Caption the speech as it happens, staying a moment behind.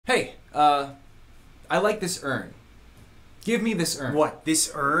Hey, I like this urn. Give me this urn. What, this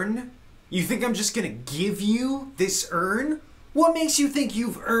urn? You think I'm just gonna give you this urn? What makes you think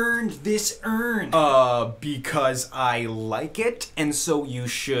you've earned this urn? Because I like it, and so you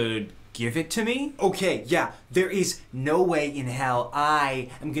should give it to me? Okay, yeah, there is no way in hell I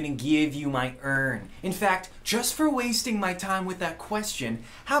am gonna give you my urn. In fact, just for wasting my time with that question,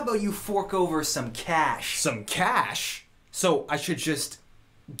 how about you fork over some cash? Some cash? So I should just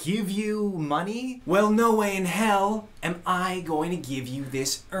give you money? Well, no way in hell am I going to give you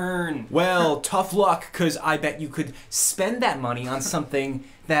this urn. Well, tough luck, cause I bet you could spend that money on something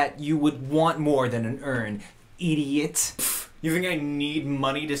that you would want more than an urn, idiot. You think I need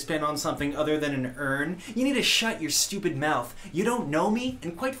money to spend on something other than an urn? You need to shut your stupid mouth. You don't know me,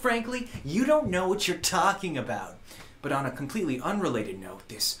 and quite frankly, you don't know what you're talking about. But on a completely unrelated note,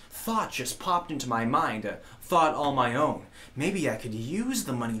 this thought just popped into my mind, a thought all my own. Maybe I could use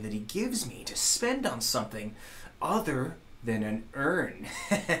the money that he gives me to spend on something other than an urn.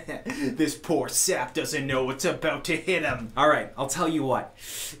 This poor sap doesn't know what's about to hit him. Alright, I'll tell you what.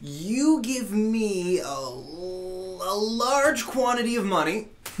 You give me a large quantity of money,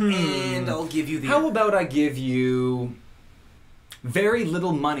 and I'll give you the How about I give you very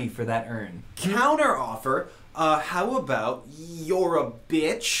little money for that urn? counter offer. How about you're a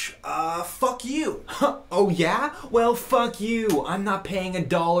bitch? Fuck you. Oh yeah? Well, fuck you. I'm not paying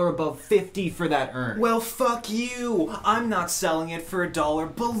 $1 above 50 for that urn. Well, fuck you. I'm not selling it for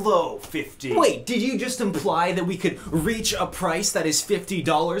 $1 below 50. Wait, did you just imply that we could reach a price that is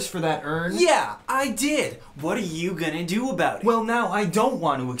 $50 for that urn? Yeah, I did. What are you gonna do about it? Well, now I don't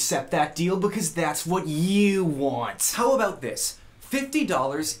want to accept that deal because that's what you want. How about this?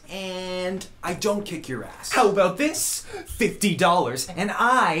 $50 and I don't kick your ass. How about this? $50 and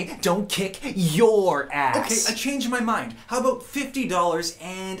I don't kick your ass. Okay, I changed my mind. How about $50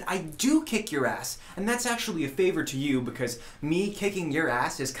 and I do kick your ass? And that's actually a favor to you because me kicking your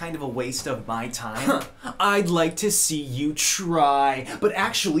ass is kind of a waste of my time. I'd like to see you try, but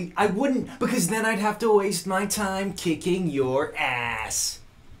actually I wouldn't because then I'd have to waste my time kicking your ass.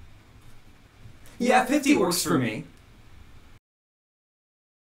 Yeah, 50 works for me.